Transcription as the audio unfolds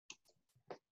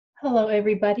Hello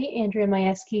everybody, Andrea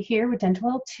Majewski here with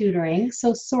Dentalelle Tutoring.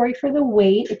 So sorry for the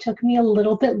wait, it took me a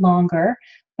little bit longer,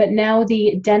 but now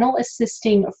the Dental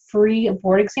Assisting free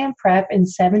board exam prep in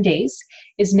 7 days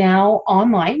is now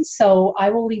online. So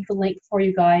I will leave the link for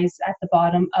you guys at the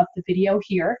bottom of the video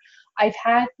here. I've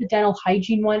had the dental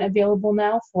hygiene one available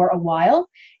now for a while,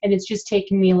 and it's just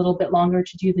taking me a little bit longer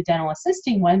to do the dental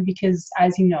assisting one because,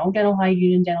 as you know, dental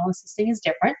hygiene and dental assisting is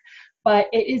different. But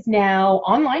it is now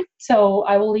online, so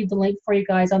I will leave the link for you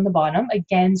guys on the bottom.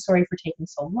 Again, sorry for taking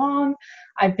so long.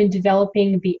 I've been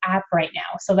developing the app right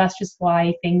now, so that's just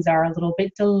why things are a little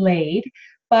bit delayed.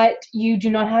 But you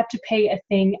do not have to pay a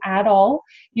thing at all.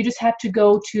 You just have to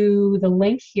go to the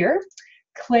link here,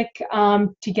 click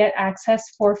to get access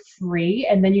for free,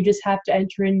 and then you just have to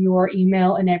enter in your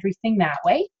email and everything that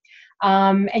way.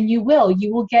 And you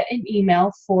will get an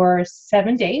email for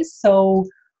 7 days. So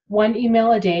one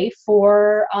email a day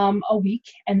for a week,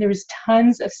 and there's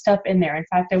tons of stuff in there. In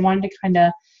fact, I wanted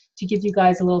to give you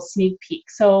guys a little sneak peek.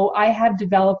 So I have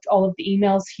developed all of the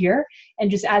emails here, and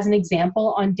just as an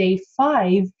example, on day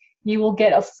 5, you will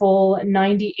get a full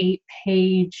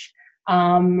 98-page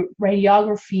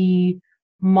radiography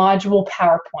module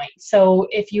PowerPoint. So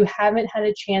if you haven't had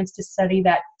a chance to study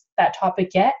that topic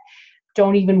yet,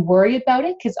 don't even worry about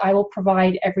it because I will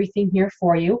provide everything here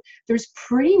for you. There's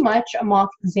pretty much a mock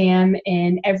exam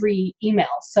in every email.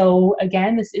 So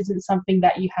again, this isn't something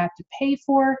that you have to pay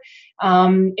for.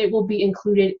 It will be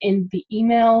included in the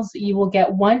emails. You will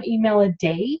get 1 email a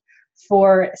day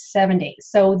for 7 days.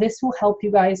 So this will help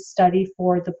you guys study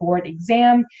for the board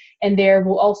exam. And there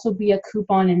will also be a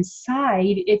coupon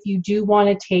inside if you do want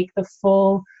to take the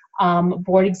full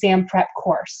board exam prep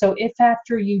course. So if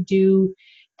after you do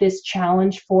this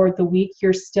challenge for the week,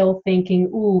 you're still thinking,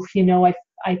 ooh,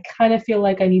 I kind of feel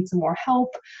like I need some more help.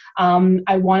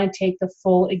 I want to take the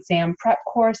full exam prep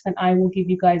course, then I will give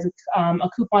you guys a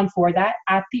coupon for that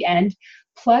at the end.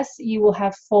 Plus, you will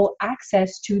have full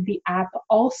access to the app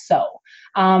also.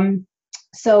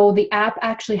 So the app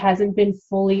actually hasn't been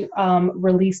fully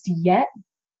released yet,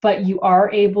 but you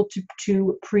are able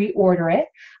to pre-order it.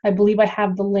 I believe I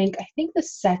have the link, I think the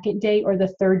 2nd day or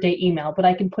the 3rd day email, but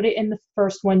I can put it in the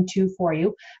first one too for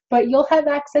you. But you'll have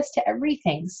access to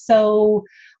everything. So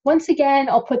once again,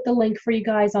 I'll put the link for you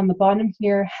guys on the bottom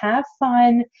here. Have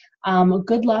fun.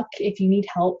 Good luck. If you need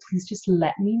help, please just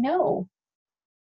let me know.